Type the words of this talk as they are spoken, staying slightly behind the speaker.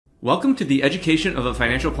Welcome to the Education of a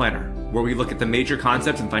Financial Planner, where we look at the major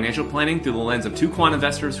concepts in financial planning through the lens of two quant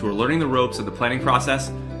investors who are learning the ropes of the planning process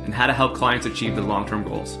and how to help clients achieve their long-term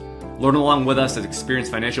goals. Learn along with us as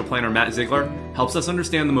experienced financial planner Matt Ziegler helps us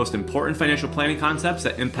understand the most important financial planning concepts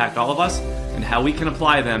that impact all of us and how we can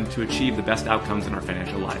apply them to achieve the best outcomes in our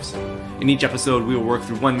financial lives. In each episode, we will work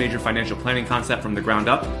through one major financial planning concept from the ground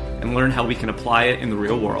up and learn how we can apply it in the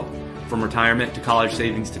real world. From retirement to college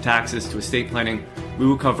savings to taxes to estate planning, we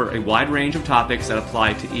will cover a wide range of topics that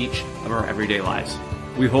apply to each of our everyday lives.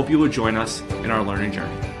 We hope you will join us in our learning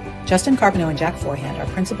journey. Justin Carbonneau and Jack Forehand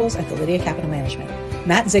are principals at Validia Capital Management.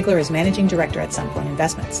 Matt Ziegler is managing director at Sunpoint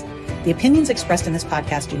Investments. The opinions expressed in this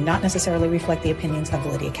podcast do not necessarily reflect the opinions of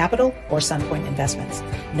Validia Capital or Sunpoint Investments.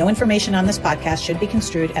 No information on this podcast should be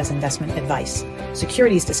construed as investment advice.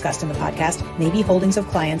 Securities discussed in the podcast may be holdings of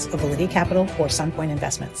clients of Validia Capital or Sunpoint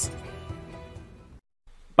Investments.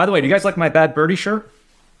 By the way, do you guys like my Bad Birdie shirt?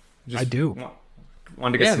 I do.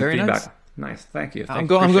 Wanted to get some feedback. Nice. Thank you. I'm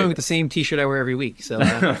going with the same T-shirt I wear every week. So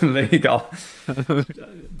there you go.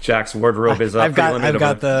 Jack's wardrobe is up. I've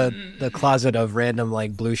got the closet of random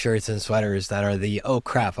like blue shirts and sweaters that are the oh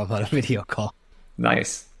crap, I'm on a video call.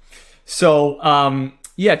 Nice. So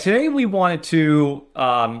today we wanted to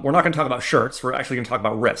we're not going to talk about shirts. We're actually going to talk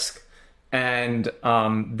about risk, and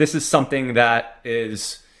this is something that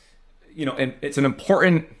is, and it's an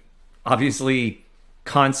important, obviously,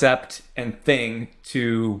 concept and thing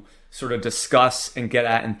to sort of discuss and get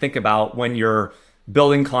at and think about when you're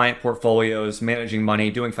building client portfolios, managing money,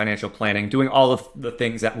 doing financial planning, doing all of the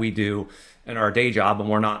things that we do in our day job when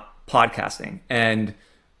we're not podcasting. And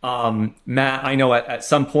Matt, I know at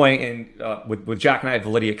some point with Jack and I at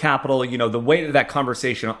Validia Capital, the way that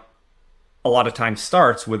conversation a lot of times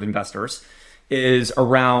starts with investors is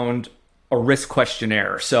around a risk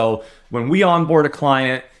questionnaire. So when we onboard a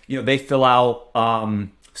client, they fill out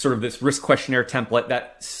sort of this risk questionnaire template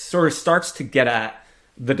that sort of starts to get at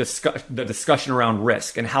the discussion around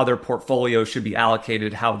risk and how their portfolio should be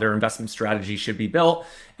allocated, how their investment strategy should be built,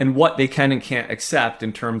 and what they can and can't accept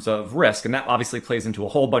in terms of risk. And that obviously plays into a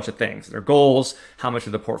whole bunch of things: their goals, how much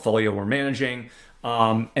of the portfolio we're managing,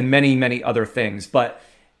 and many, many other things. But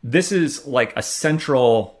this is like a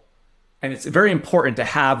central, and it's very important to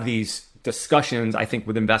have these discussions, I think,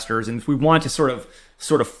 with investors. And if we want to sort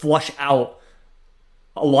of flush out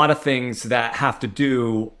a lot of things that have to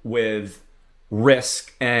do with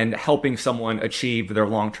risk and helping someone achieve their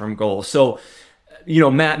long-term goals. So,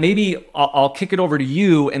 Matt, maybe I'll kick it over to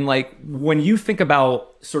you. And like, when you think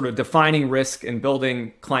about sort of defining risk and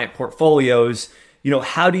building client portfolios,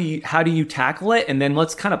 how do you tackle it? And then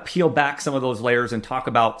let's kind of peel back some of those layers and talk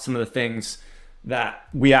about some of the things that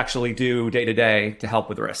we actually do day to day to help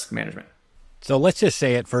with risk management. So let's just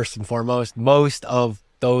say it first and foremost, most of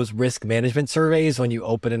those risk management surveys when you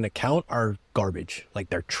open an account are garbage.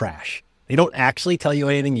 Like, they're trash. They don't actually tell you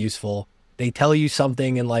anything useful. They tell you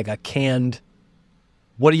something in like a canned,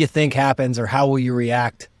 what do you think happens or how will you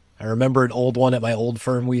react? I remember an old one at my old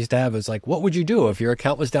firm we used to have. It was like, what would you do if your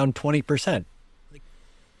account was down 20%? Like,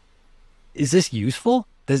 is this useful?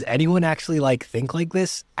 Does anyone actually like think like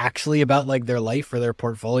this actually about like their life or their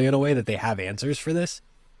portfolio in a way that they have answers for this?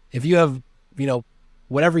 If you have,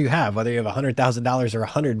 whatever you have, whether you have $100,000 or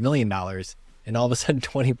 $100 million, and all of a sudden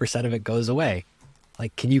 20% of it goes away,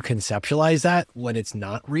 like, can you conceptualize that when it's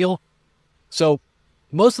not real? So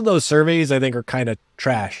most of those surveys I think are kind of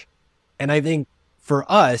trash. And I think for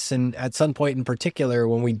us, and at Sunpoint in particular,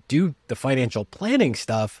 when we do the financial planning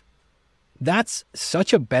stuff, that's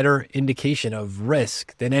such a better indication of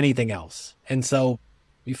risk than anything else. And so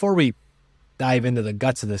before we dive into the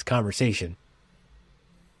guts of this conversation,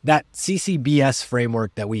 that CCBS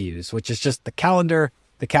framework that we use, which is just the calendar,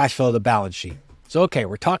 the cash flow, the balance sheet. So, okay,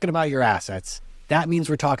 we're talking about your assets. That means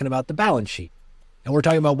we're talking about the balance sheet. And we're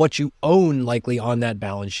talking about what you own likely on that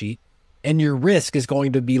balance sheet. And your risk is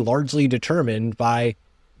going to be largely determined by,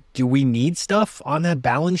 do we need stuff on that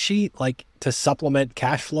balance sheet, like to supplement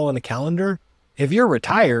cash flow on the calendar? If you're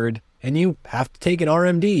retired and you have to take an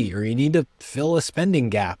RMD or you need to fill a spending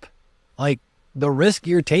gap, like, the risk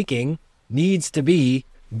you're taking needs to be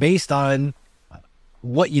based on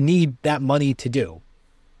what you need that money to do.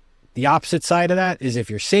 The opposite side of that is if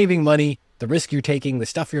you're saving money, the risk you're taking, the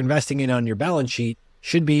stuff you're investing in on your balance sheet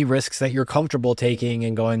should be risks that you're comfortable taking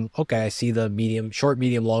and going, okay, I see the short,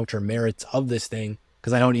 medium, long-term merits of this thing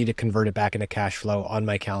because I don't need to convert it back into cash flow on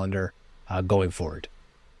my calendar going forward.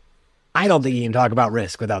 I don't think you can talk about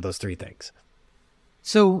risk without those three things.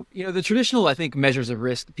 So, the traditional, I think, measures of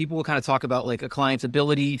risk, people will kind of talk about like a client's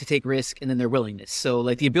ability to take risk and then their willingness. So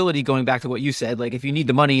like the ability, going back to what you said, like if you need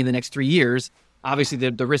the money in the next 3 years, obviously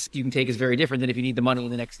the risk you can take is very different than if you need the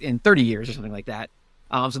money in 30 years or something like that.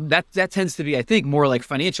 So that tends to be, I think, more like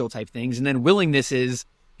financial type things. And then willingness is,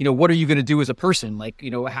 what are you going to do as a person? Like,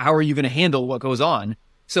 how are you going to handle what goes on?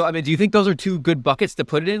 So, I mean, do you think those are two good buckets to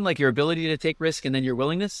put it in, like your ability to take risk and then your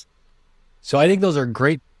willingness? So I think those are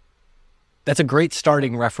great. That's a great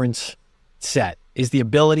starting reference set, is the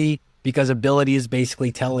ability, because ability is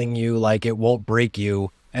basically telling you like it won't break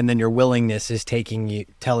you. And then your willingness is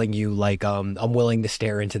telling you like, I'm willing to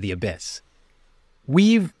stare into the abyss.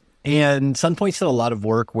 And SunPoint's did a lot of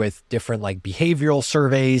work with different like behavioral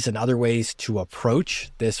surveys and other ways to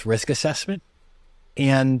approach this risk assessment.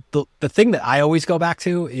 And the thing that I always go back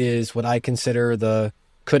to is what I consider the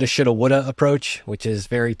coulda, shoulda, woulda approach, which is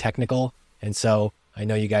very technical. And so I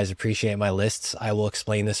know you guys appreciate my lists. I will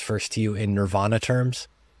explain this first to you in Nirvana terms.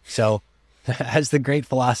 So as the great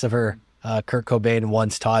philosopher Kurt Cobain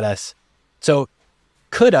once taught us, so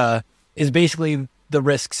coulda is basically the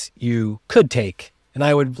risks you could take. And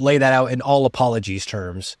I would lay that out in all apologies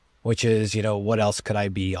terms, which is, what else could I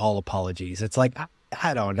be? All apologies. It's like,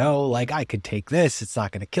 I don't know, like I could take this. It's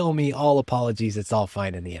not going to kill me. All apologies. It's all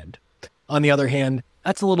fine in the end. On the other hand,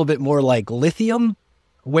 that's a little bit more like lithium,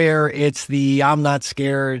 where it's the I'm not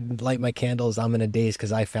scared, light my candles, I'm in a daze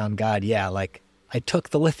because I found God. Yeah, like I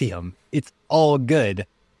took the lithium. It's all good.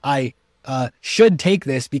 I should take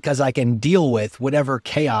this because I can deal with whatever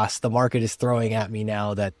chaos the market is throwing at me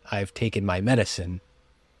now that I've taken my medicine.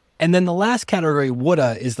 And then the last category,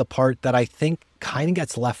 woulda, is the part that I think kind of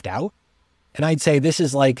gets left out. And I'd say this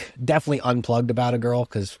is like definitely unplugged About a Girl,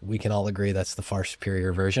 because we can all agree that's the far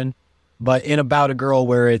superior version. But in About a Girl,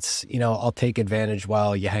 where it's, I'll take advantage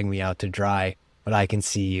while you hang me out to dry, but I can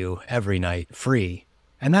see you every night free.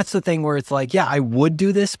 And that's the thing where it's like, yeah, I would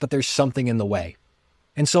do this, but there's something in the way.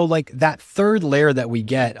 And so like that third layer that we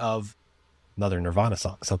get of another Nirvana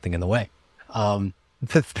song, Something in the Way,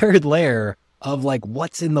 the third layer of like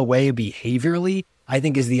what's in the way behaviorally, I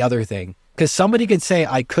think is the other thing. Because somebody could say,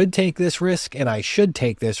 I could take this risk and I should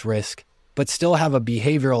take this risk, but still have a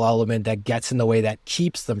behavioral element that gets in the way that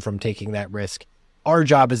keeps them from taking that risk. Our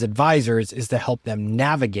job as advisors is to help them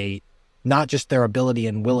navigate not just their ability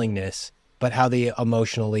and willingness, but how they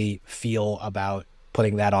emotionally feel about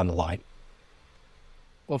putting that on the line.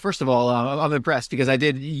 Well, first of all, I'm impressed because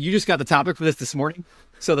you just got the topic for this morning.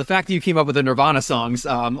 So the fact that you came up with the Nirvana songs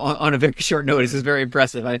on a very short notice is very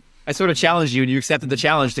impressive. I sort of challenged you and you accepted the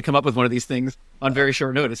challenge to come up with one of these things on very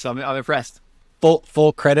short notice. So I'm impressed.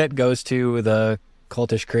 Full credit goes to the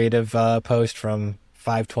Cultish Creative post from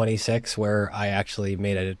 526, where I actually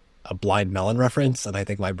made a Blind Melon reference. And I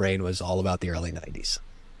think my brain was all about the early 90s.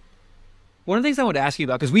 One of the things I want to ask you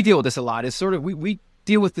about, because we deal with this a lot, is sort of we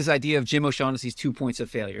deal with this idea of Jim O'Shaughnessy's 2 points of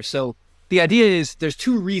failure. So the idea is there's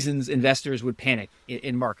two reasons investors would panic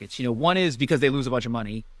in markets. One is because they lose a bunch of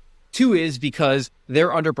money. Two is because they're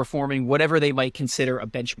underperforming whatever they might consider a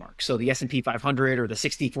benchmark. So the S&P 500 or the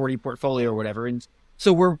 60-40 portfolio or whatever. And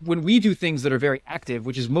so when we do things that are very active,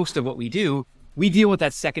 which is most of what we do, we deal with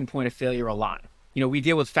that second point of failure a lot. We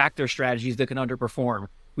deal with factor strategies that can underperform.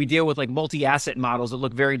 We deal with like multi-asset models that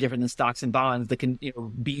look very different than stocks and bonds that can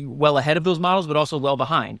be well ahead of those models, but also well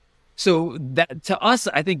behind. So that to us,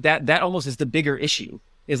 I think that almost is the bigger issue.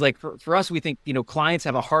 Is like for us, we think clients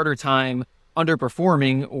have a harder time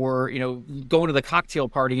underperforming or going to the cocktail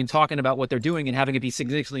party and talking about what they're doing and having it be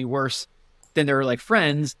significantly worse than their like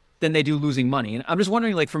friends than they do losing money. And I'm just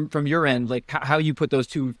wondering, like from your end, like how you put those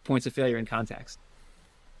 2 points of failure in context.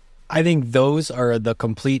 I think those are the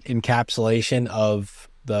complete encapsulation of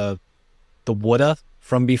the woulda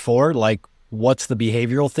from before. Like, what's the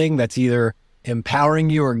behavioral thing that's either empowering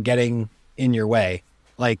you or getting in your way?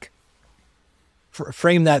 Like,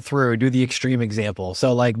 frame that through, do the extreme example.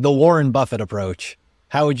 So like the Warren Buffett approach,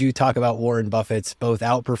 how would you talk about Warren Buffett's both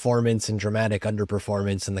outperformance and dramatic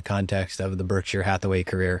underperformance in the context of the Berkshire Hathaway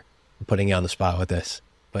career? I'm putting you on the spot with this.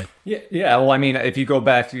 But yeah. Well, I mean, if you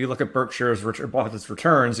look at Buffett's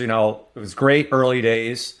returns, it was great early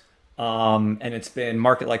days. And it's been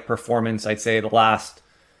market-like performance, I'd say, the last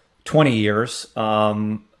 20 years.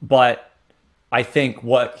 But I think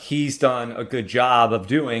what he's done a good job of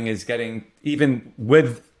doing is getting, even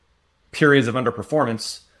with periods of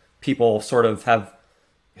underperformance,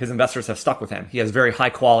 his investors have stuck with him. He has very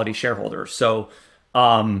high-quality shareholders. So,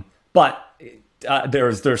 but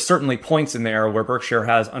there's certainly points in there where Berkshire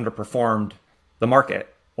has underperformed the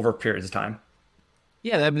market over periods of time.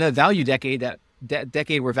 Yeah, I mean, that value decade, that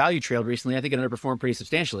decade where value trailed recently, I think it underperformed pretty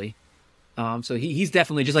substantially. So he's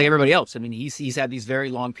definitely just like everybody else. I mean, he's had these very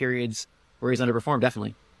long periods where he's underperformed,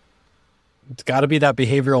 definitely. It's got to be that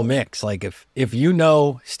behavioral mix. Like if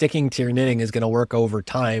sticking to your knitting is going to work over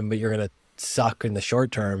time, but you're going to suck in the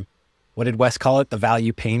short term. What did Wes call it? The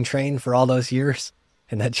value pain train for all those years.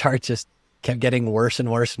 And that chart just kept getting worse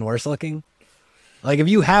and worse and worse looking. Like if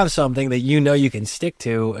you have something that you know you can stick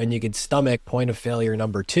to and you can stomach point of failure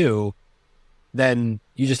number 2, then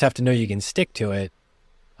you just have to know you can stick to it.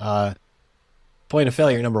 Point of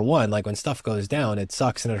failure number 1, like when stuff goes down, it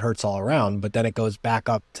sucks and it hurts all around, but then it goes back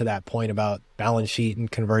up to that point about balance sheet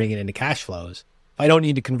and converting it into cash flows. If I don't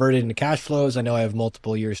need to convert it into cash flows, I know I have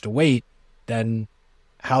multiple years to wait, then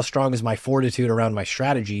how strong is my fortitude around my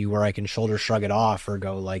strategy where I can shoulder shrug it off or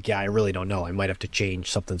go like, yeah, I really don't know. I might have to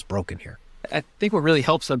change. Something's broken here. I think what really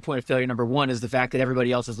helps on point of failure number 1 is the fact that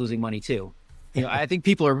everybody else is losing money too. I think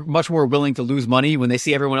people are much more willing to lose money when they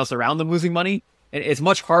see everyone else around them losing money. And it's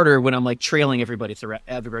much harder when I'm like trailing everybody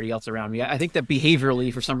else around me. I think that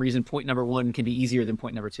behaviorally, for some reason, point number 1 can be easier than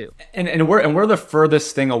point number 2. And we're the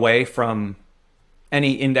furthest thing away from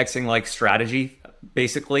any indexing like strategy,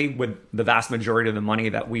 basically, with the vast majority of the money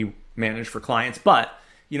that we manage for clients. But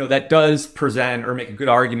that does present or make a good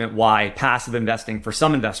argument why passive investing for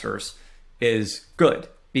some investors is good,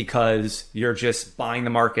 because you're just buying the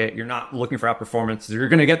market. You're not looking for outperformance. You're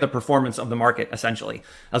going to get the performance of the market, essentially,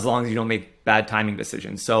 as long as you don't make bad timing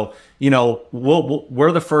decisions. So,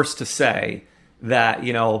 we're the first to say that,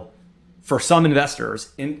 for some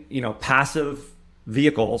investors in, passive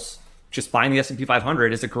vehicles, just buying the S&P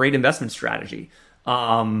 500 is a great investment strategy.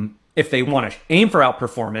 If they want to aim for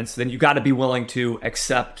outperformance, then you got to be willing to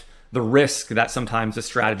accept the risk that sometimes the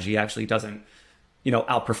strategy actually doesn't,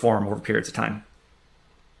 outperform over periods of time.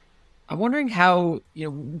 I'm wondering how,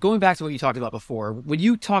 going back to what you talked about before, when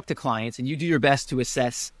you talk to clients and you do your best to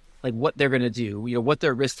assess like what they're going to do, what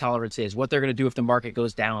their risk tolerance is, what they're going to do if the market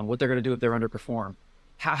goes down, what they're going to do if they're underperform.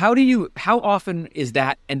 How often is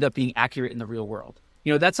that end up being accurate in the real world?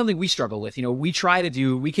 That's something we struggle with. We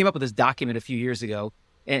came up with this document a few years ago.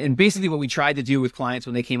 And basically what we tried to do with clients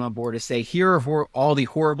when they came on board is say, here are all the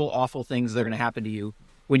horrible, awful things that are going to happen to you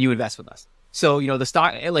when you invest with us. So, the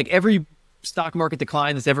stock, like every stock market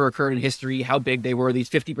decline that's ever occurred in history, how big they were, these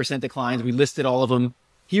 50% declines, we listed all of them.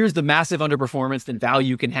 Here's the massive underperformance that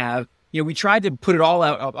value can have. We tried to put it all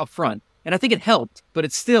out up front. And I think it helped, but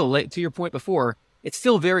it's still, like, to your point before, it's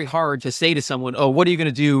still very hard to say to someone, oh, what are you going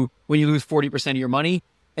to do when you lose 40% of your money?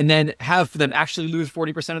 And then have them actually lose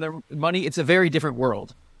 40% of their money. It's a very different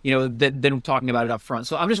world, than talking about it up front.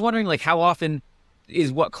 So I'm just wondering, like, how often is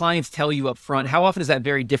what clients tell you up front, how often is that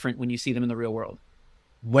very different when you see them in the real world?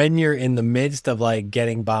 When you're in the midst of like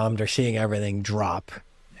getting bombed or seeing everything drop,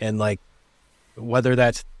 and like whether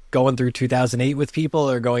that's going through 2008 with people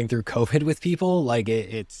or going through COVID with people, like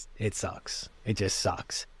it sucks. It just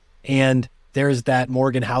sucks. And there's that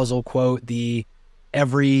Morgan Housel quote,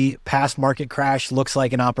 every past market crash looks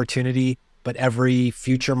like an opportunity, but every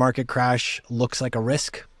future market crash looks like a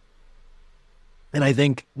risk. And I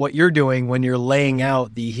think what you're doing when you're laying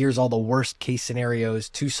out here's all the worst case scenarios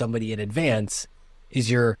to somebody in advance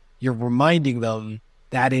is you're reminding them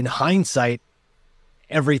that in hindsight,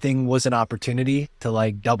 everything was an opportunity to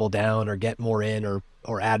like double down or get more in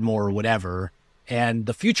or add more or whatever. And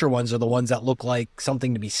the future ones are the ones that look like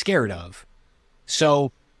something to be scared of.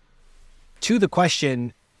 So to the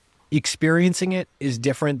question, experiencing it is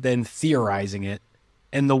different than theorizing it.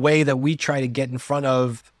 And the way that we try to get in front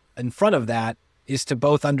of that is to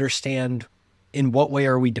both understand in what way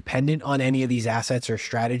are we dependent on any of these assets or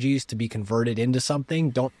strategies to be converted into something.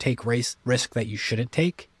 Don't take risk that you shouldn't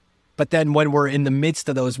take. But then when we're in the midst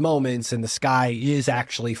of those moments and the sky is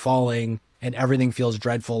actually falling and everything feels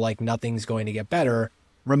dreadful, like nothing's going to get better,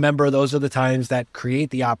 remember those are the times that create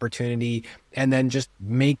the opportunity, and then just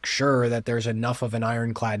make sure that there's enough of an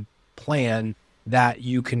ironclad plan that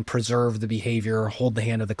you can preserve the behavior, hold the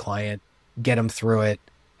hand of the client, get them through it.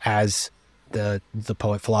 As the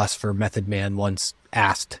poet philosopher Method Man once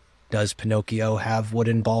asked, does Pinocchio have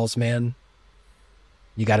wooden balls, man?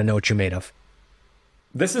 You got to know what you're made of.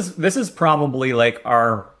 This is probably like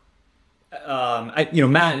our,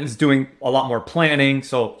 Matt is doing a lot more planning,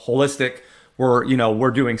 so holistic.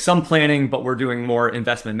 We're doing some planning, but we're doing more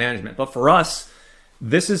investment management. But for us,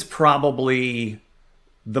 this is probably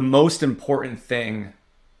the most important thing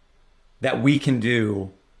that we can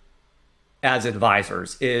do as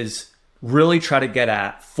advisors is really try to get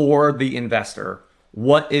at, for the investor,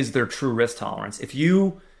 what is their true risk tolerance. If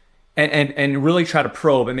you and really try to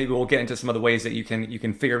probe, and maybe we'll get into some of the ways that you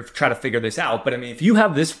can try to figure this out. But I mean, if you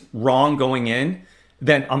have this wrong going in,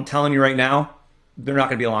 then I'm telling you right now, they're not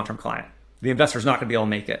going to be a long-term client. The investor's not going to be able to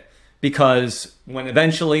make it, because when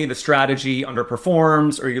eventually the strategy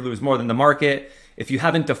underperforms or you lose more than the market, if you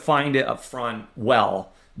haven't defined it up front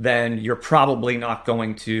well, then you're probably not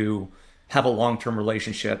going to have a long-term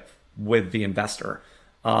relationship with the investor.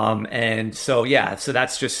 And so, yeah, so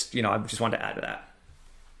that's just, I just wanted to add to that.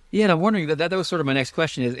 Yeah, and I'm wondering that was sort of my next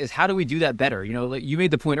question is how do we do that better? Like you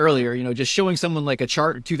made the point earlier, just showing someone like a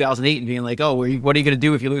chart in 2008 and being like, oh, what are you going to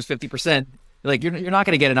do if you lose 50%? Like you're not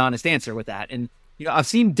going to get an honest answer with that. And I've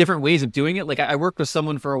seen different ways of doing it. Like I worked with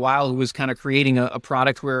someone for a while who was kind of creating a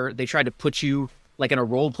product where they tried to put you like in a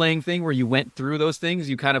role playing thing where you went through those things.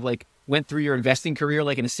 You kind of like went through your investing career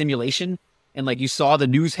like in a simulation, and like you saw the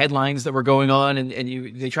news headlines that were going on, and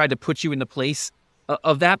they tried to put you in the place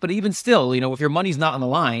of that. But even still, if your money's not on the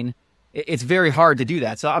line, it's very hard to do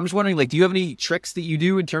that. So I'm just wondering, like, do you have any tricks that you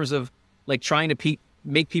do in terms of like trying to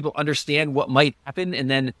make people understand what might happen and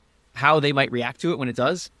then how they might react to it when it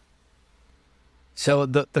does? So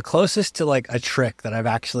the closest to like a trick that I've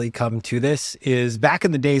actually come to this is back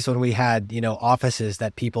in the days when we had, offices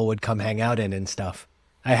that people would come hang out in and stuff.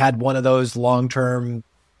 I had one of those long-term,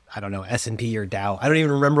 I don't know, S&P or Dow. I don't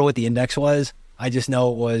even remember what the index was. I just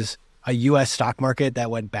know it was a US stock market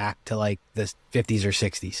that went back to like the 50s or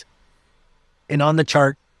 60s. And on the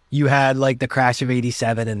chart, you had like the crash of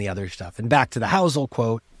 87 and the other stuff. And back to the Housel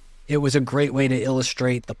quote, it was a great way to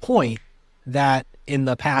illustrate the point that in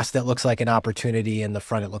the past, it looks like an opportunity. In the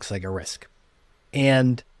front, it looks like a risk.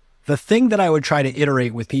 And the thing that I would try to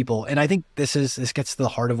iterate with people, and I think this gets to the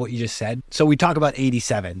heart of what you just said. So we talk about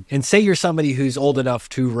 87, and say you're somebody who's old enough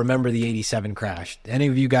to remember the 87 crash. Any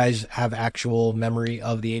of you guys have actual memory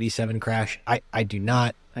of the 87 crash? I do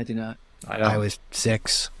not. I do not. I was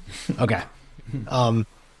 6. Okay.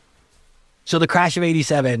 So the crash of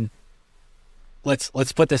 87, let's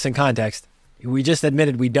put this in context. We just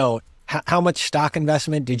admitted we don't. How much stock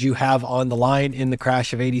investment did you have on the line in the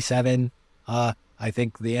crash of 87? I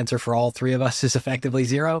think the answer for all three of us is effectively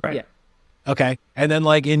 0. Right. Yeah. Okay. And then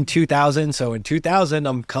like in 2000, so in 2000,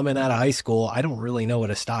 I'm coming out of high school. I don't really know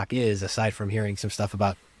what a stock is aside from hearing some stuff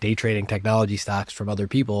about day trading technology stocks from other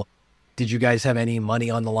people. Did you guys have any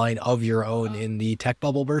money on the line of your own in the tech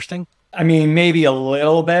bubble bursting? I mean, maybe a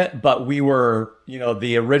little bit, but we were,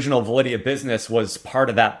 the original Validia business was part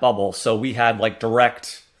of that bubble. So we had like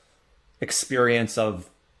direct experience of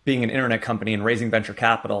being an internet company and raising venture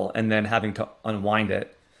capital and then having to unwind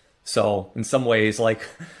it. So in some ways, like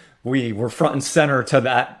we were front and center to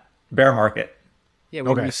that bear market. Yeah,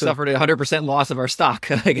 we suffered a 100% loss of our stock,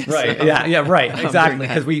 I guess. Right. Yeah, right. Exactly.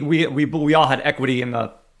 Because we all had equity in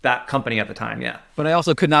that company at the time. Yeah. But I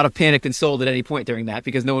also could not have panicked and sold at any point during that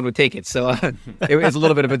because no one would take it. So it was a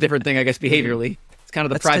little bit of a different thing, I guess, behaviorally. It's kind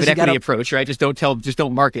of the private equity approach, right? Just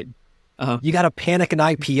don't market. You got to panic an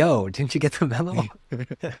IPO. Didn't you get the memo?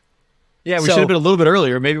 Yeah, we should have been a little bit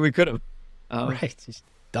earlier. Maybe we could have. Right. Just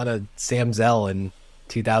done a Sam Zell in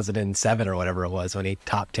 2007 or whatever it was when he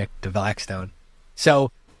top ticked to Blackstone.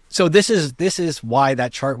 So this is why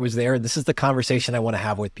that chart was there. This is the conversation I want to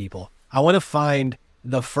have with people. I want to find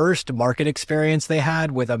the first market experience they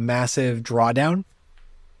had with a massive drawdown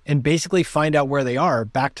and basically find out where they are,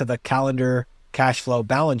 back to the calendar cash flow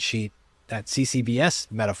balance sheet, that CCBS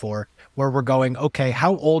metaphor, where we're going, okay,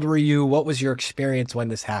 how old were you? What was your experience when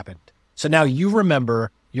this happened? So now you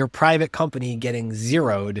remember your private company getting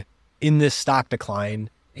zeroed in this stock decline.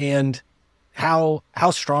 And how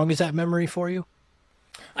strong is that memory for you?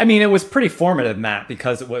 I mean, it was pretty formative, Matt,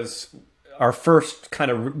 because it was our first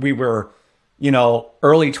we were,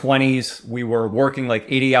 early 20s. We were working like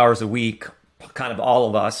 80 hours a week, kind of all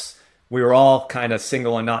of us. We were all kind of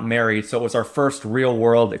single and not married. So it was our first real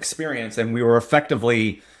world experience. And we went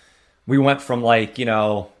from like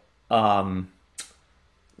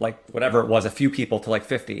whatever it was, a few people to like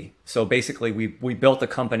 50. So basically we built a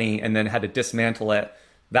company and then had to dismantle it.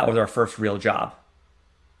 That was our first real job.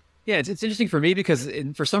 Yeah, it's interesting for me because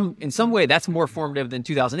in some way that's more formative than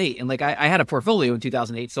 2008. And like I had a portfolio in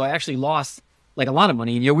 2008, so I actually lost like a lot of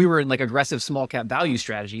money. And we were in like aggressive small cap value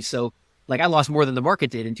strategy. So like I lost more than the market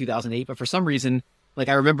did in 2008, but for some reason, like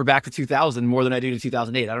I remember back to 2000 more than I do to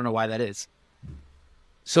 2008. I don't know why that is.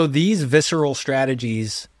 So these visceral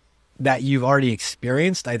strategies that you've already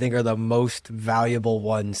experienced, I think, are the most valuable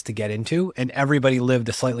ones to get into. And everybody lived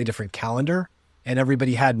a slightly different calendar, and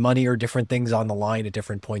everybody had money or different things on the line at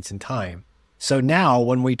different points in time. So now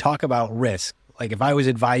when we talk about risk, like if I was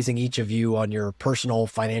advising each of you on your personal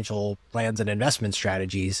financial plans and investment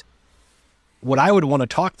strategies, what I would want to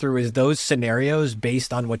talk through is those scenarios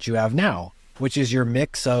based on what you have now, which is your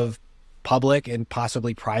mix of public and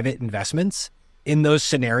possibly private investments in those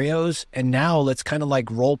scenarios. And now let's kind of like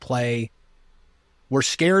role play. We're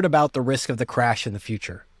scared about the risk of the crash in the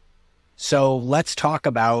future. So let's talk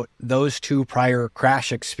about those two prior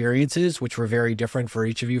crash experiences, which were very different for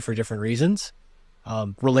each of you for different reasons,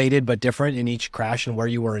 related but different in each crash and where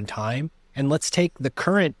you were in time. And let's take the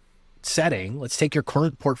current setting, let's take your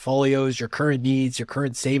current portfolios, your current needs, your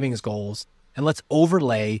current savings goals, and let's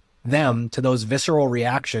overlay them to those visceral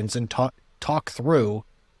reactions and talk through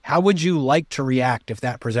how would you like to react if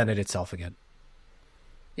that presented itself again?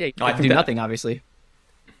 Yeah, you can do nothing, obviously.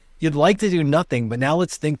 You'd like to do nothing, but now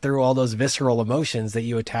let's think through all those visceral emotions that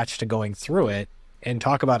you attach to going through it and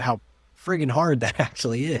talk about how friggin' hard that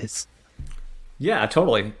actually is. Yeah,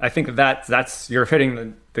 totally. I think that's you're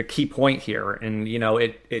hitting the key point here. And, you know,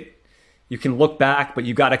 you can look back, but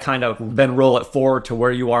you got to kind of then roll it forward to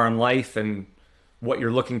where you are in life and what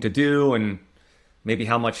you're looking to do, and maybe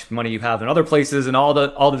how much money you have in other places, and all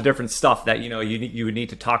the different stuff that, you know, you would need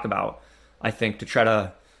to talk about, I think, to try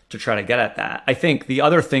to get at that. I think the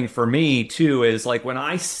other thing for me too is, like, when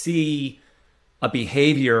I see a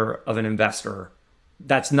behavior of an investor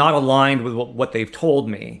that's not aligned with what they've told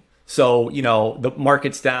me. So, you know, the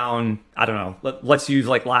market's down, I don't know, let's use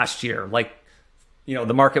like last year, like, you know,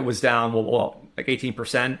 the market was down, well, like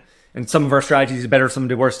 18%, and some of our strategies are better, some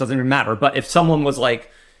do worse, doesn't even matter. But if someone was like,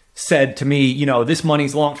 said to me, you know, this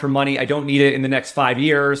money's long-term money, I don't need it in the next 5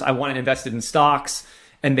 years, I want to invest it in stocks,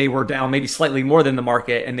 and they were down maybe slightly more than the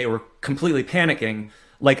market, and they were completely panicking,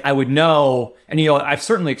 like, I would know. And, you know, I've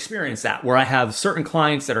certainly experienced that, where I have certain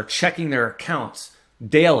clients that are checking their accounts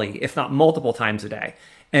daily, if not multiple times a day.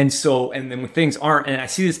 And so, and then when things aren't, and I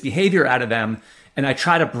see this behavior out of them, and I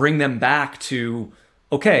try to bring them back to,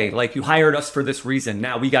 okay, like, you hired us for this reason.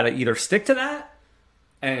 Now we got to either stick to that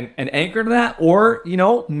and anchor to that, or, you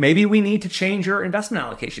know, maybe we need to change your investment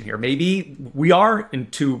allocation here. Maybe we are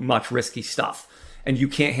in too much risky stuff, and you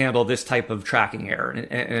can't handle this type of tracking error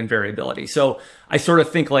and variability. So I sort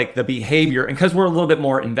of think, like, the behavior, and because we're a little bit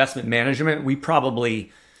more investment management, we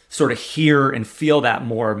probably sort of hear and feel that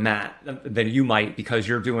more, Matt, than you might, because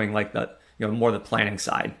you're doing, like, the, you know, more the planning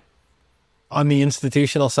side. On the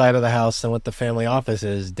institutional side of the house and what the family office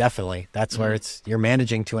is, definitely. That's where you're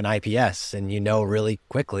managing to an IPS, and you know really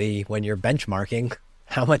quickly when you're benchmarking,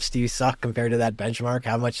 how much do you suck compared to that benchmark?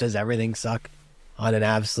 How much does everything suck on an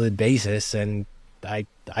absolute basis? And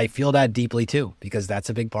I feel that deeply too, because that's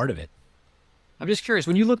a big part of it. I'm just curious,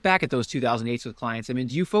 when you look back at those 2008s with clients, I mean,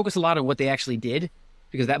 do you focus a lot on what they actually did?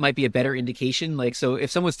 Because that might be a better indication. Like, so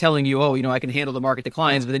if someone's telling you, oh, you know, I can handle the market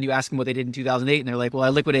declines, but then you ask them what they did in 2008, and they're like, well, I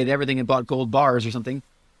liquidated everything and bought gold bars or something,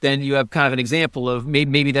 then you have kind of an example of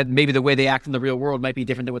maybe the way they act in the real world might be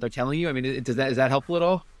different than what they're telling you. I mean, is that helpful at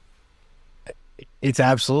all? It's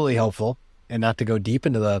absolutely helpful. And not to go deep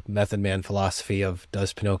into the Method Man philosophy of,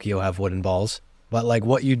 does Pinocchio have wooden balls? But, like,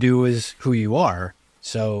 what you do is who you are.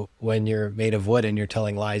 So when you're made of wood and you're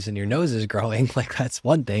telling lies and your nose is growing, like, that's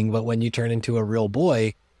one thing. But when you turn into a real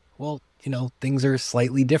boy, well, you know, things are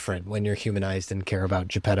slightly different when you're humanized and care about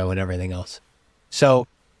Geppetto and everything else. So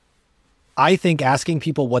I think asking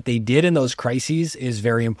people what they did in those crises is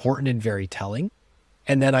very important and very telling.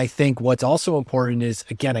 And then I think what's also important is,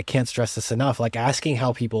 again, I can't stress this enough, like, asking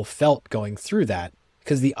how people felt going through that.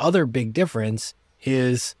 Because the other big difference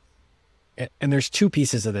is, and there's two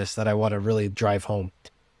pieces of this that I want to really drive home.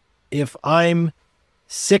 If I'm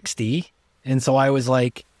 60, and so I was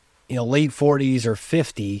like, you know, late 40s or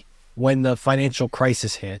 50 when the financial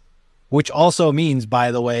crisis hit, which also means, by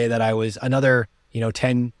the way, that I was another, you know,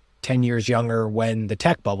 10 years younger when the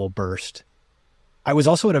tech bubble burst. I was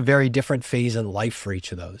also at a very different phase in life for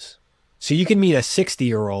each of those. So you can meet a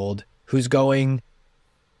 60-year-old who's going,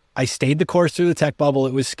 I stayed the course through the tech bubble.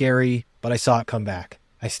 It was scary, but I saw it come back.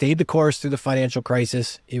 I stayed the course through the financial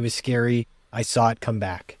crisis. It was scary. I saw it come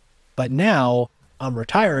back. But now I'm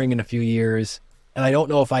retiring in a few years, and I don't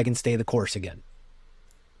know if I can stay the course again.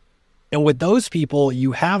 And with those people,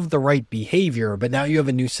 you have the right behavior, but now you have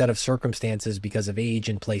a new set of circumstances because of age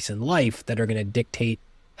and place in life that are going to dictate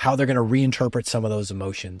how they're going to reinterpret some of those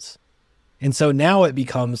emotions. And so now it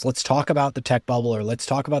becomes, let's talk about the tech bubble, or let's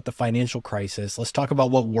talk about the financial crisis. Let's talk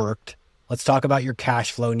about what worked. Let's talk about your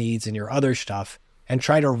cash flow needs and your other stuff, and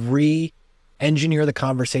try to re-engineer the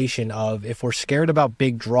conversation of, if we're scared about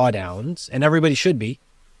big drawdowns, and everybody should be,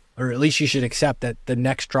 or at least you should accept that the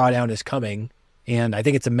next drawdown is coming. And I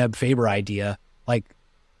think it's a Meb Faber idea. Like,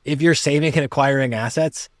 if you're saving and acquiring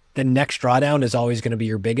assets, the next drawdown is always going to be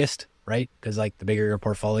your biggest, right? Because, like, the bigger your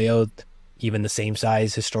portfolio, even the same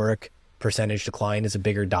size historic percentage decline is a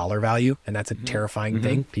bigger dollar value. And that's a terrifying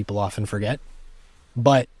thing people often forget.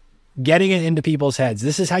 But getting it into people's heads,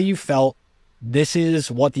 this is how you felt. This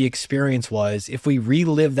is what the experience was. If we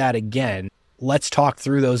relive that again, let's talk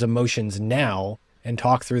through those emotions now and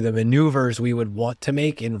talk through the maneuvers we would want to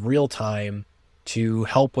make in real time to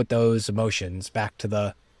help with those emotions. Back to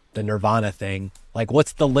the Nirvana thing. Like,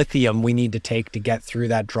 what's the lithium we need to take to get through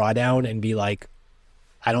that drawdown and be like,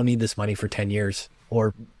 I don't need this money for 10 years,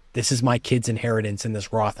 or this is my kid's inheritance in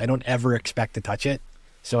this Roth. I don't ever expect to touch it.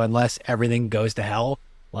 So unless everything goes to hell,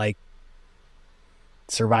 like,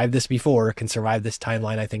 survived this before, can survive this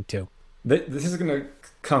timeline, I think, too. This is going to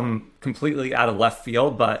come completely out of left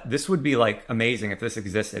field, but this would be like amazing if this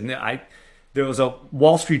existed. And there was a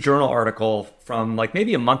Wall Street Journal article from like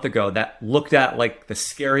maybe a month ago that looked at like the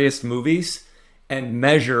scariest movies and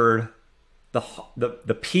measured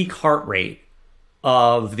the peak heart rate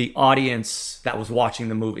of the audience that was watching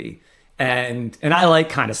the movie. And I like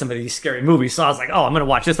kind of some of these scary movies. So I was like, oh, I'm going to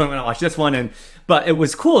watch this one. I'm going to watch this one. But it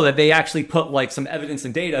was cool that they actually put like some evidence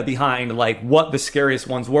and data behind like what the scariest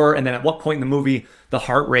ones were. And then at what point in the movie, the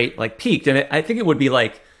heart rate like peaked. And I think it would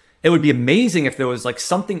be amazing if there was like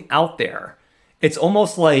something out there. It's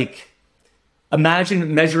almost like,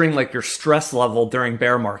 imagine measuring like your stress level during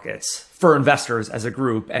bear markets for investors as a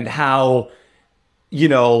group, and how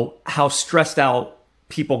stressed out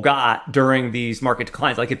people got during these market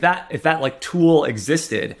declines. Like if that like tool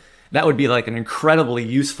existed, that would be like an incredibly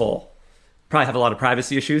useful, probably have a lot of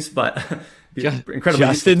privacy issues, but incredibly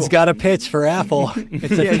Justin's got a pitch for Apple.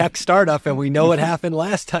 It's a tech startup, and we know what happened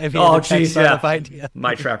last time. Idea.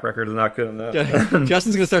 My track record is not good on that.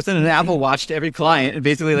 Justin's going to start sending an Apple Watch to every client and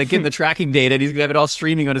basically like getting the tracking data, and he's going to have it all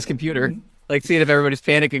streaming on his computer, like seeing if everybody's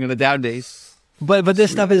panicking on the down days. But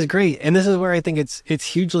this stuff is great. And this is where I think it's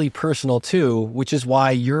hugely personal too, which is why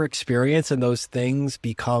your experience in those things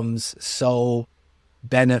becomes so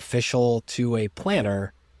beneficial to a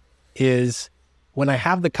planner, is when I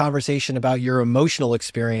have the conversation about your emotional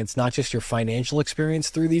experience, not just your financial experience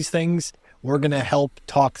through these things, we're going to help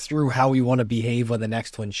talk through how we want to behave when the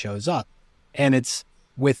next one shows up. And it's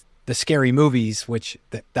with the scary movies, which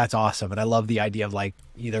that's awesome. And I love the idea of like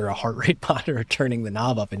either a heart rate monitor or turning the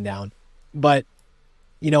knob up and down. But,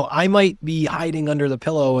 I might be hiding under the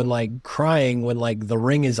pillow and like crying when like The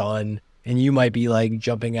Ring is on, and you might be like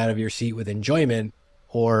jumping out of your seat with enjoyment,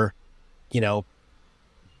 or,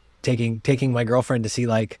 taking my girlfriend to see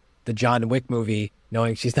like the John Wick movie,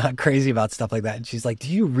 knowing she's not crazy about stuff like that. And she's like, do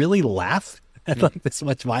you really laugh at like this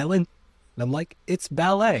much violence? And I'm like, it's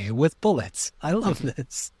ballet with bullets. I love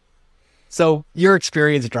this. So your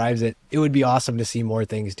experience drives it. It would be awesome to see more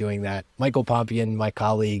things doing that. Michael Pompian, my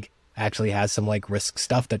colleague, actually has some like risk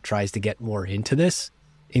stuff that tries to get more into this,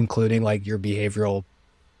 including like your behavioral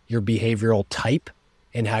type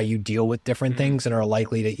and how you deal with different things and are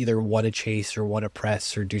likely to either want to chase or want to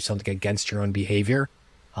press or do something against your own behavior.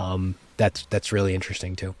 That's really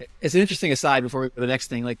interesting too. It's an interesting aside before we go to the next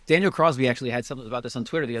thing. Like Daniel Crosby actually had something about this on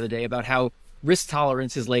Twitter the other day about how risk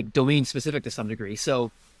tolerance is like domain specific to some degree. So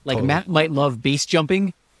like totally. Matt might love base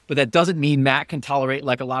jumping, but that doesn't mean Matt can tolerate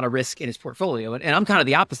like a lot of risk in his portfolio. And I'm kind of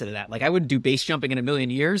the opposite of that. Like I wouldn't do base jumping in a million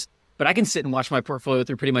years, but I can sit and watch my portfolio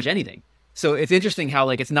through pretty much anything. So it's interesting how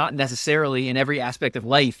like it's not necessarily in every aspect of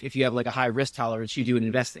life, if you have like a high risk tolerance, you do in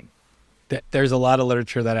investing. There's a lot of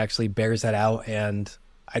literature that actually bears that out. And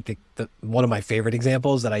I think that one of my favorite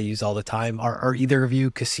examples that I use all the time are either of you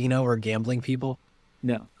casino or gambling people?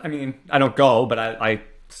 No. I mean, I don't go, but I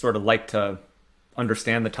sort of like to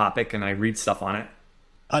understand the topic and I read stuff on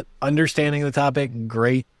it. Understanding the topic,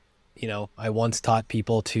 great. I once taught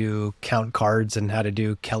people to count cards and how to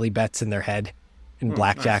do Kelly bets in their head in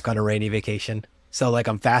blackjack on a rainy vacation. So like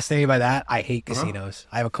I'm fascinated by that. I hate casinos.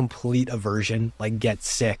 I have a complete aversion, like get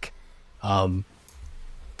sick.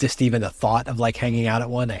 Just even the thought of like hanging out at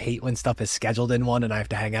one. I hate when stuff is scheduled in one and I have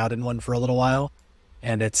to hang out in one for a little while.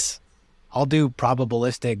 And I'll do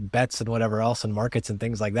probabilistic bets and whatever else in markets and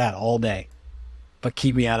things like that all day. But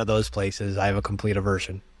keep me out of those places. I have a complete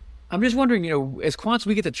aversion. I'm just wondering, as quants,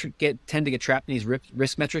 we tend to get trapped in these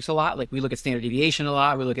risk metrics a lot. Like we look at standard deviation a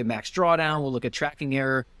lot. We look at max drawdown. We'll look at tracking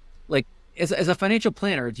error. Like as a financial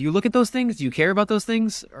planner, do you look at those things? Do you care about those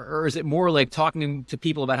things? Or is it more like talking to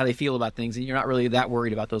people about how they feel about things and you're not really that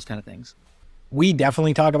worried about those kind of things? We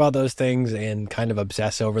definitely talk about those things and kind of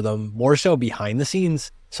obsess over them, more so behind the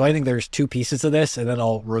scenes. So I think there's two pieces of this, and then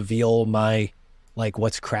I'll reveal my like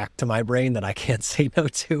what's cracked to my brain that I can't say no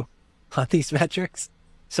to on these metrics.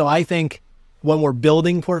 So I think when we're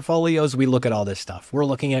building portfolios, we look at all this stuff. We're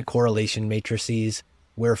looking at correlation matrices.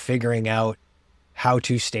 We're figuring out how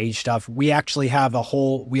to stage stuff. We actually have a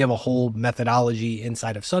whole methodology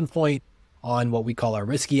inside of Sunpoint on what we call our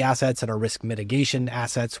risky assets and our risk mitigation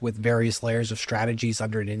assets, with various layers of strategies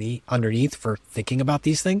underneath for thinking about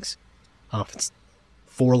these things. It's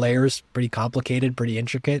 4 layers, pretty complicated, pretty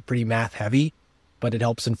intricate, pretty math heavy, but it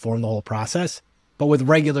helps inform the whole process. But with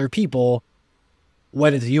regular people,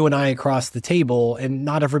 when it's you and I across the table, and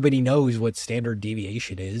not everybody knows what standard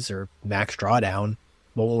deviation is or max drawdown,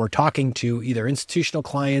 but when we're talking to either institutional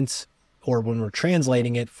clients or when we're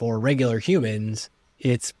translating it for regular humans,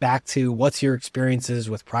 It's back to what's your experiences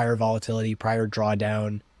with prior volatility, prior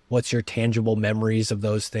drawdown, what's your tangible memories of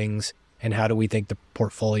those things, and how do we think the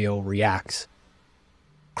portfolio reacts?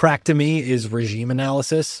 Crack to me is regime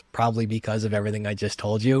analysis, probably because of everything I just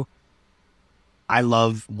told you. I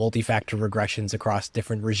love multi-factor regressions across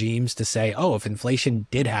different regimes to say, oh, if inflation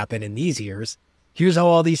did happen in these years, here's how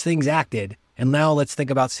all these things acted. And now let's think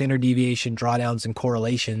about standard deviation, drawdowns, and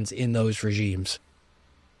correlations in those regimes.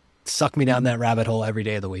 Suck me down that rabbit hole every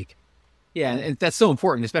day of the week. Yeah, and that's so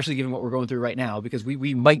important, especially given what we're going through right now, because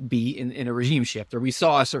we might be in a regime shift, or we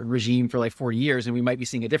saw a certain regime for like 40 years, and we might be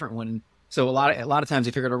seeing a different one. So a lot of times,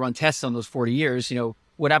 if you're going to run tests on those 40 years,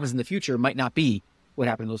 what happens in the future might not be what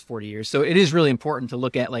happened in those 40 years. So it is really important to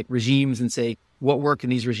look at like regimes and say what worked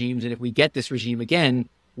in these regimes, and if we get this regime again,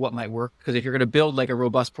 what might work? Because if you're going to build like a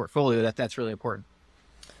robust portfolio, that's really important.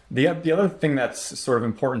 The other thing that's sort of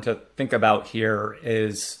important to think about here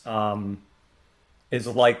is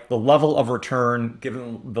like the level of return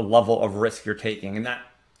given the level of risk you're taking, and that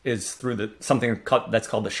is through something that's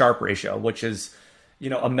called the Sharpe ratio, which is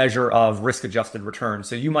a measure of risk-adjusted return.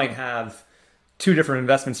 So you might have two different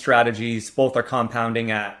investment strategies, both are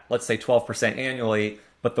compounding at, let's say, 12% annually,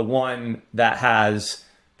 but the one that has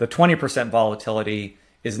the 20% volatility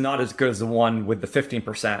is not as good as the one with the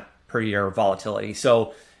 15% per year volatility.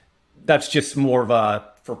 So that's just more of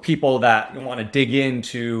for people that want to dig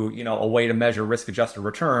into, a way to measure risk-adjusted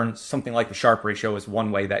return. Something like the Sharpe ratio is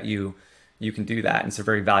one way that you can do that. And it's a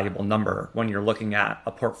very valuable number when you're looking at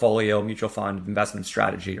a portfolio, mutual fund, investment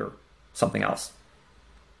strategy, or something else.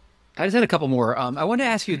 I just had a couple more. I wanted to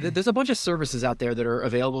ask you, there's a bunch of services out there that are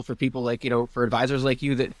available for people like, for advisors like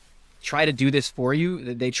you that try to do this for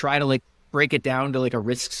you. They try to like break it down to like a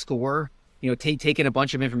risk score, taking a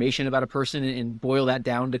bunch of information about a person and boil that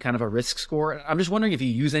down to kind of a risk score. I'm just wondering if you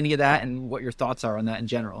use any of that and what your thoughts are on that in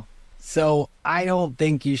general. So I don't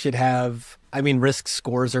think you should have, risk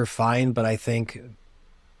scores are fine, but I think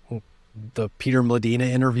the Peter Mladina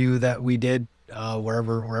interview that we did,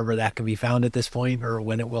 wherever that can be found at this point or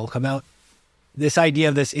when it will come out, this idea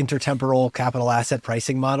of this intertemporal capital asset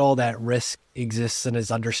pricing model, that risk exists and is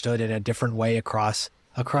understood in a different way across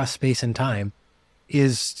space and time,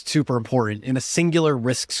 is super important. In a singular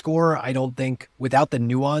risk score, I don't think, without the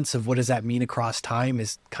nuance of what does that mean across time,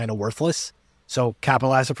 is kind of worthless. So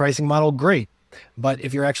capital asset pricing model, great. But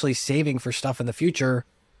if you're actually saving for stuff in the future,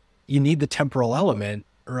 you need the temporal element,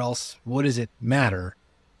 or else what does it matter?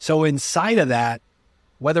 So inside of that,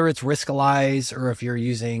 whether it's Riskalyze or if you're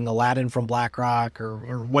using Aladdin from BlackRock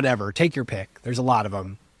or whatever, take your pick. There's a lot of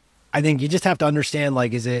them. I think you just have to understand,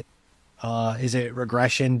 like, is it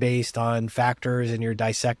regression based on factors and you're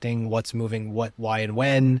dissecting what's moving what, why, and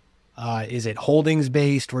when? Is it holdings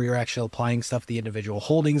based where you're actually applying stuff at the individual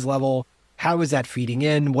holdings level? How is that feeding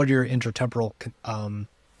in? What are your intertemporal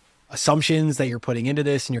assumptions that you're putting into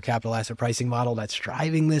this in your capital asset pricing model that's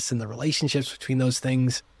driving this and the relationships between those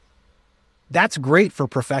things? That's great for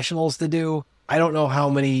professionals to do. I don't know how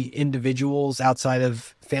many individuals outside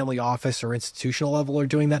of family office or institutional level are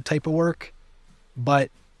doing that type of work,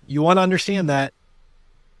 but you want to understand that.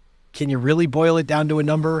 Can you really boil it down to a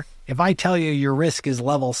number? If I tell you your risk is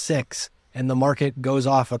level 6 and the market goes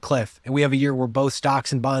off a cliff and we have a year where both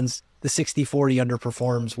stocks and bonds, the 60-40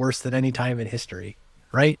 underperforms worse than any time in history,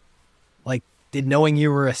 right? Like, did knowing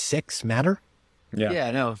you were a 6 matter?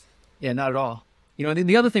 Yeah, no. Yeah, not at all.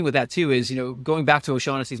 The other thing with that too is, going back to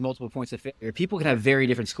O'Shaughnessy's multiple points of failure, people can have very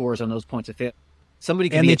different scores on those points of failure. Somebody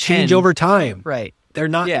can be a 10. Change over time. Right. They're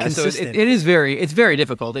not consistent. So it's very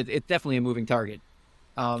difficult. It's definitely a moving target.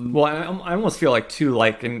 Well, I almost feel like too,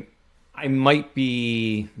 like, and this might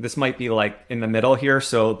be like in the middle here.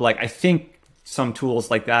 So like, I think some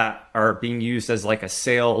tools like that are being used as like a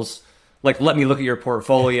sales, like, let me look at your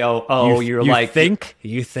portfolio. Oh, you think?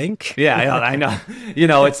 Yeah, I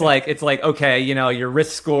know. It's like, okay, your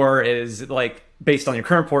risk score is like based on your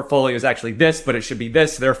current portfolio is actually this, but it should be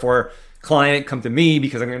this. Therefore, client, come to me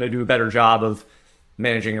because I'm going to do a better job of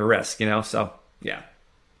managing your risk, So, yeah.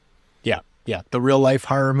 Yeah. The real life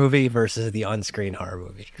horror movie versus the on-screen horror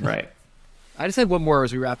movie. Right. I just had one more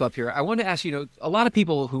as we wrap up here. I wanted to ask you, a lot of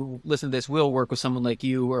people who listen to this will work with someone like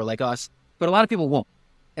you or like us, but a lot of people won't.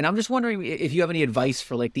 And I'm just wondering if you have any advice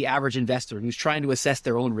for like the average investor who's trying to assess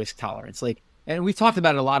their own risk tolerance. Like, and we've talked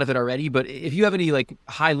about a lot of it already, but if you have any like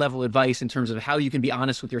high level advice in terms of how you can be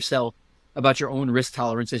honest with yourself about your own risk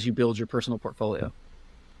tolerance as you build your personal portfolio.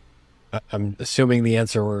 I'm assuming the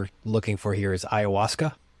answer we're looking for here is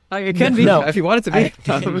ayahuasca. It can be, if you want it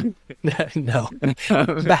to be. No.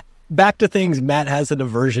 Back to things Matt has an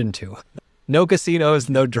aversion to. No casinos,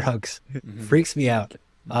 no drugs. Freaks me out.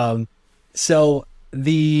 So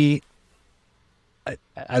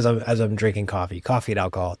as I'm drinking coffee and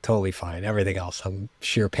alcohol, totally fine. Everything else, I'm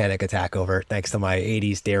sheer panic attack over, thanks to my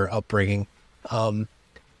 80s dare upbringing.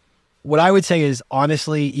 What I would say is,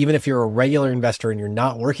 honestly, even if you're a regular investor and you're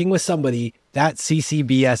not working with somebody, that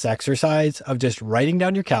CCBS exercise of just writing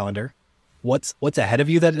down your calendar, what's ahead of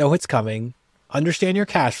you that know it's coming, understand your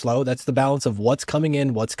cash flow. That's the balance of what's coming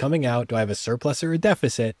in, what's coming out. Do I have a surplus or a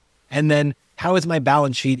deficit? And then how is my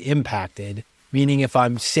balance sheet impacted? Meaning if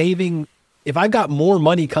I've got more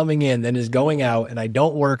money coming in than is going out and I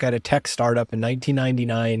don't work at a tech startup in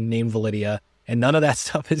 1999 named Validia and none of that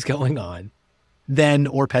stuff is going on, then,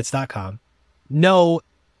 or pets.com, no,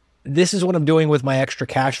 this is what I'm doing with my extra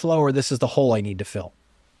cash flow, or this is the hole I need to fill.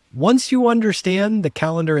 Once you understand the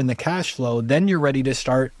calendar and the cash flow, then you're ready to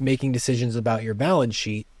start making decisions about your balance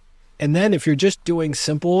sheet. And then if you're just doing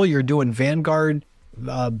simple, you're doing Vanguard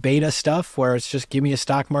beta stuff where it's just give me a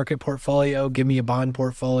stock market portfolio, give me a bond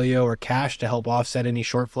portfolio or cash to help offset any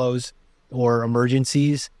short flows or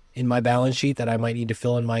emergencies in my balance sheet that I might need to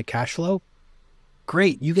fill in my cash flow.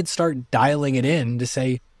 Great. You can start dialing it in to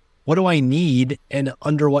say, what do I need and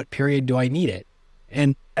under what period do I need it?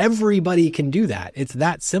 And everybody can do that. It's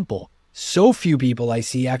that simple. So few people I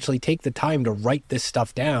see actually take the time to write this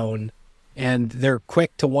stuff down, and they're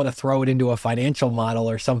quick to want to throw it into a financial model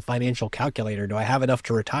or some financial calculator. Do I have enough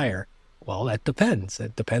to retire? Well, that depends.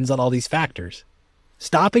 It depends on all these factors.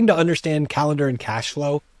 Stopping to understand calendar and cash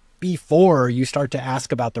flow before you start to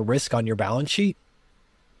ask about the risk on your balance sheet,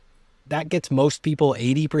 that gets most people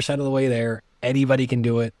 80% of the way there. Anybody can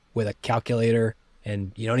do it with a calculator,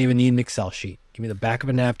 and you don't even need an Excel sheet. Give me the back of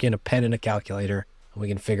a napkin, a pen, and a calculator, and we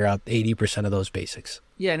can figure out 80% of those basics.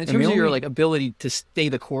 Yeah, and in terms of your ability to stay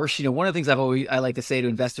the course, one of the things I like to say to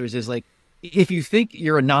investors is if you think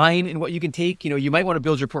you're a 9 in what you can take, you might want to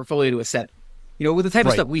build your portfolio to a 7. With the type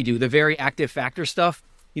of stuff we do, the very active factor stuff,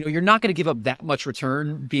 you're not going to give up that much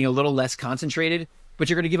return being a little less concentrated, but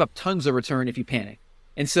you're going to give up tons of return if you panic.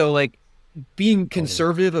 And so being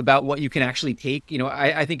conservative about what you can actually take,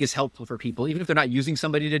 I think is helpful for people, even if they're not using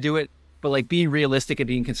somebody to do it, but being realistic and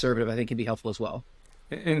being conservative, I think can be helpful as well.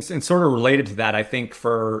 And sort of related to that, I think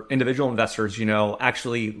for individual investors,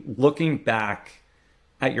 actually looking back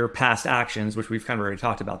at your past actions, which we've kind of already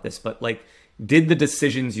talked about this, but did the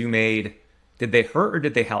decisions you made, did they hurt or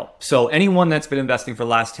did they help? So anyone that's been investing for the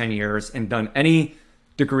last 10 years and done any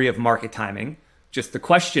degree of market timing, just the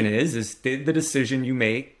question is did the decision you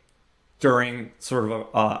make during sort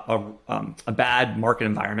of a bad market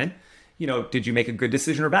environment, did you make a good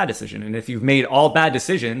decision or bad decision? And if you've made all bad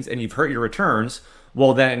decisions and you've hurt your returns,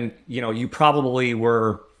 well, then, you probably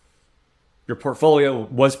your portfolio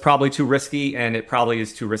was probably too risky and it probably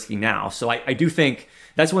is too risky now. So I do think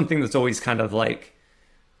that's one thing that's always kind of and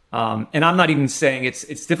I'm not even saying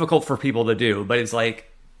it's difficult for people to do, but it's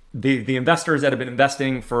the investors that have been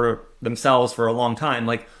investing for themselves for a long time,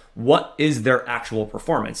 what is their actual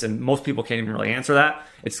performance? And most people can't even really answer that.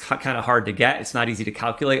 It's kind of hard to get. It's not easy to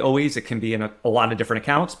calculate always. It can be in a lot of different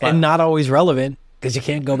accounts. And not always relevant because you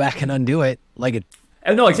can't go back and undo it.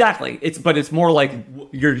 No, exactly. It's more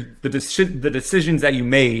the decisions that you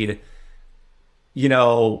made,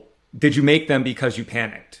 did you make them because you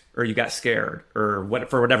panicked or you got scared or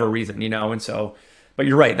for whatever reason, and so, but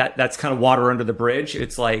you're right, that's kind of water under the bridge.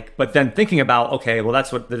 It's but then thinking about, okay, well,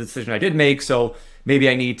 that's what the decision I did make. So maybe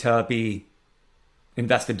I need to be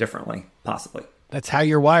invested differently, possibly. That's how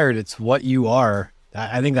you're wired. It's what you are.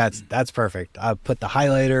 I think that's perfect. I put the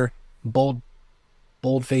highlighter,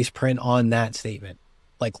 boldface print on that statement.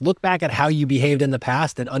 Look back at how you behaved in the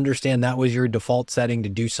past and understand that was your default setting to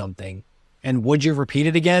do something. And would you repeat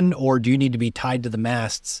it again, or do you need to be tied to the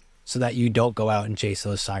masts so that you don't go out and chase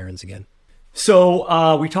those sirens again?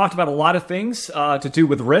 So we talked about a lot of things to do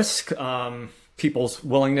with risk, people's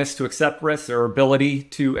willingness to accept risk, their ability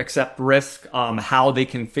to accept risk, how they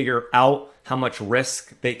can figure out how much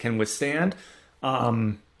risk they can withstand,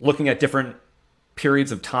 looking at different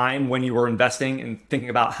periods of time when you were investing and thinking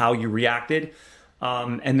about how you reacted.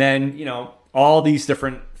 And then, all these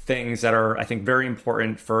different things that are, I think, very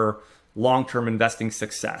important for long-term investing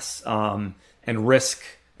success. And risk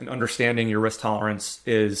and understanding your risk tolerance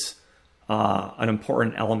is an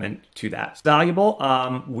important element to that. It's valuable.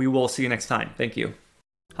 We will see you next time. Thank you.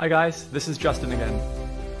 Hi, guys. This is Justin again.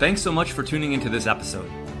 Thanks so much for tuning into this episode.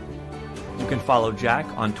 You can follow Jack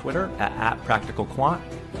on Twitter at @PracticalQuant.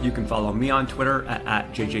 You can follow me on Twitter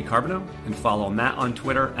at JJCarbonneau and follow Matt on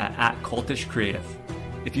Twitter at @CultishCreative.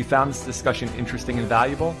 If you found this discussion interesting and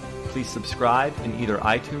valuable, please subscribe in either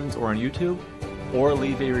iTunes or on YouTube, or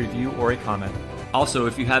leave a review or a comment. Also,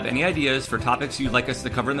 if you have any ideas for topics you'd like us to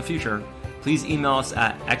cover in the future, please email us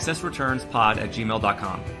at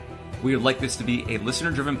excessreturnspod@gmail.com. We would like this to be a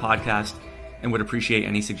listener-driven podcast and would appreciate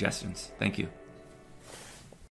any suggestions. Thank you.